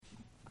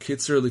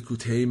Kitzur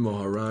Likutey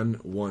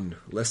Moharan 1,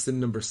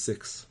 lesson number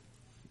 6.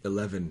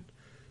 11.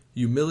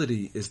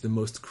 Humility is the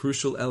most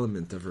crucial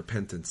element of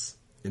repentance.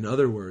 In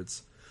other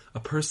words, a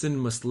person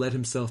must let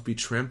himself be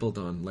trampled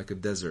on like a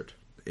desert,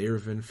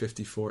 Eruvin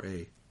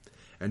 54a,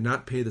 and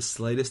not pay the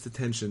slightest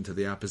attention to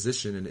the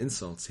opposition and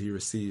insults he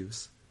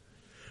receives.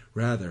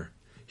 Rather,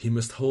 he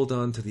must hold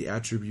on to the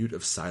attribute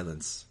of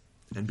silence,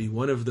 and be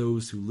one of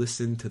those who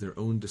listen to their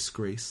own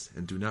disgrace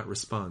and do not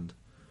respond,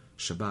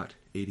 Shabbat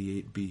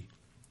 88b.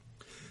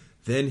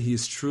 Then he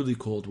is truly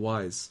called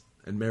wise,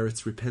 and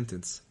merits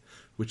repentance,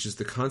 which is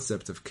the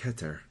concept of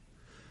Keter.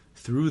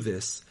 Through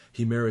this,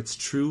 he merits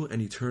true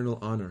and eternal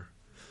honor,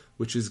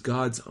 which is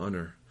God's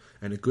honor,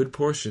 and a good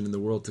portion in the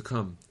world to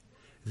come.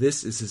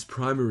 This is his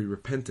primary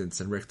repentance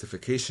and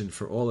rectification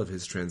for all of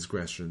his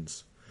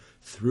transgressions.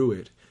 Through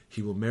it,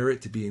 he will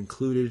merit to be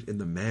included in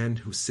the man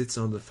who sits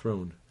on the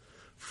throne,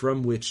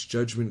 from which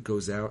judgment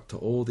goes out to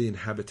all the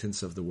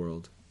inhabitants of the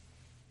world.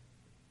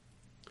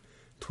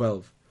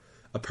 12.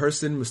 A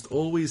person must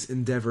always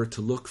endeavor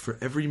to look for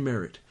every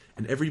merit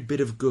and every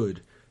bit of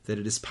good that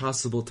it is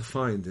possible to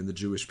find in the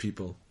Jewish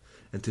people,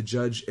 and to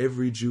judge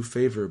every Jew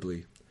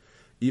favorably,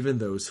 even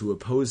those who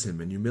oppose him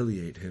and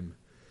humiliate him.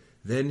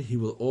 Then he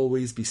will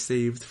always be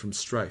saved from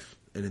strife,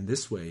 and in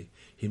this way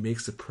he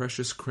makes a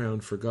precious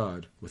crown for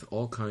God with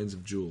all kinds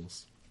of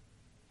jewels.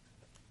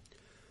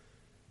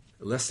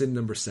 Lesson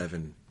number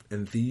 7,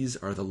 and these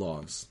are the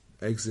laws.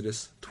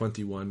 Exodus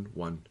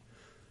 21:1.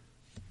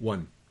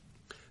 1.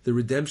 The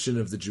redemption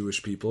of the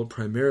Jewish people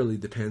primarily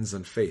depends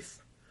on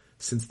faith,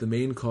 since the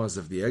main cause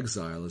of the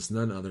exile is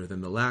none other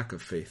than the lack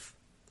of faith.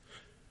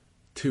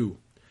 2.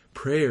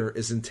 Prayer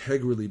is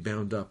integrally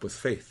bound up with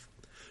faith.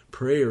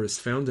 Prayer is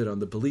founded on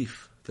the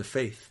belief, the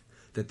faith,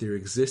 that there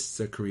exists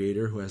a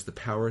Creator who has the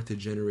power to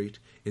generate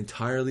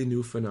entirely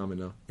new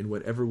phenomena in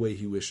whatever way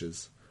he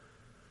wishes.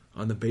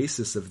 On the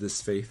basis of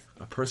this faith,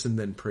 a person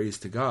then prays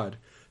to God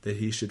that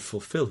he should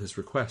fulfill his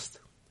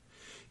request.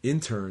 In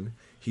turn,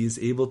 he is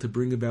able to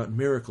bring about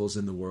miracles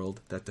in the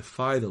world that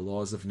defy the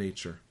laws of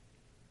nature.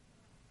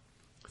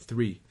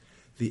 3.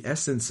 The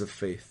essence of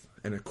faith,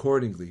 and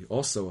accordingly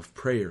also of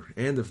prayer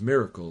and of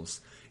miracles,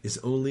 is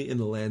only in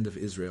the land of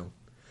Israel.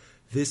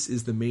 This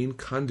is the main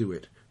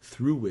conduit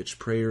through which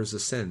prayers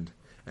ascend,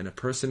 and a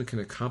person can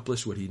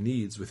accomplish what he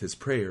needs with his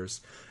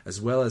prayers,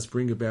 as well as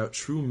bring about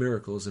true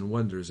miracles and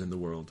wonders in the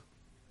world.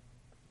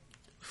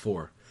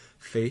 4.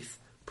 Faith,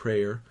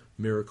 prayer,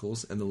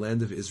 miracles, and the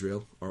land of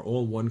Israel are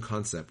all one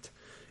concept,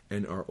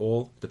 and are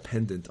all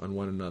dependent on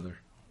one another.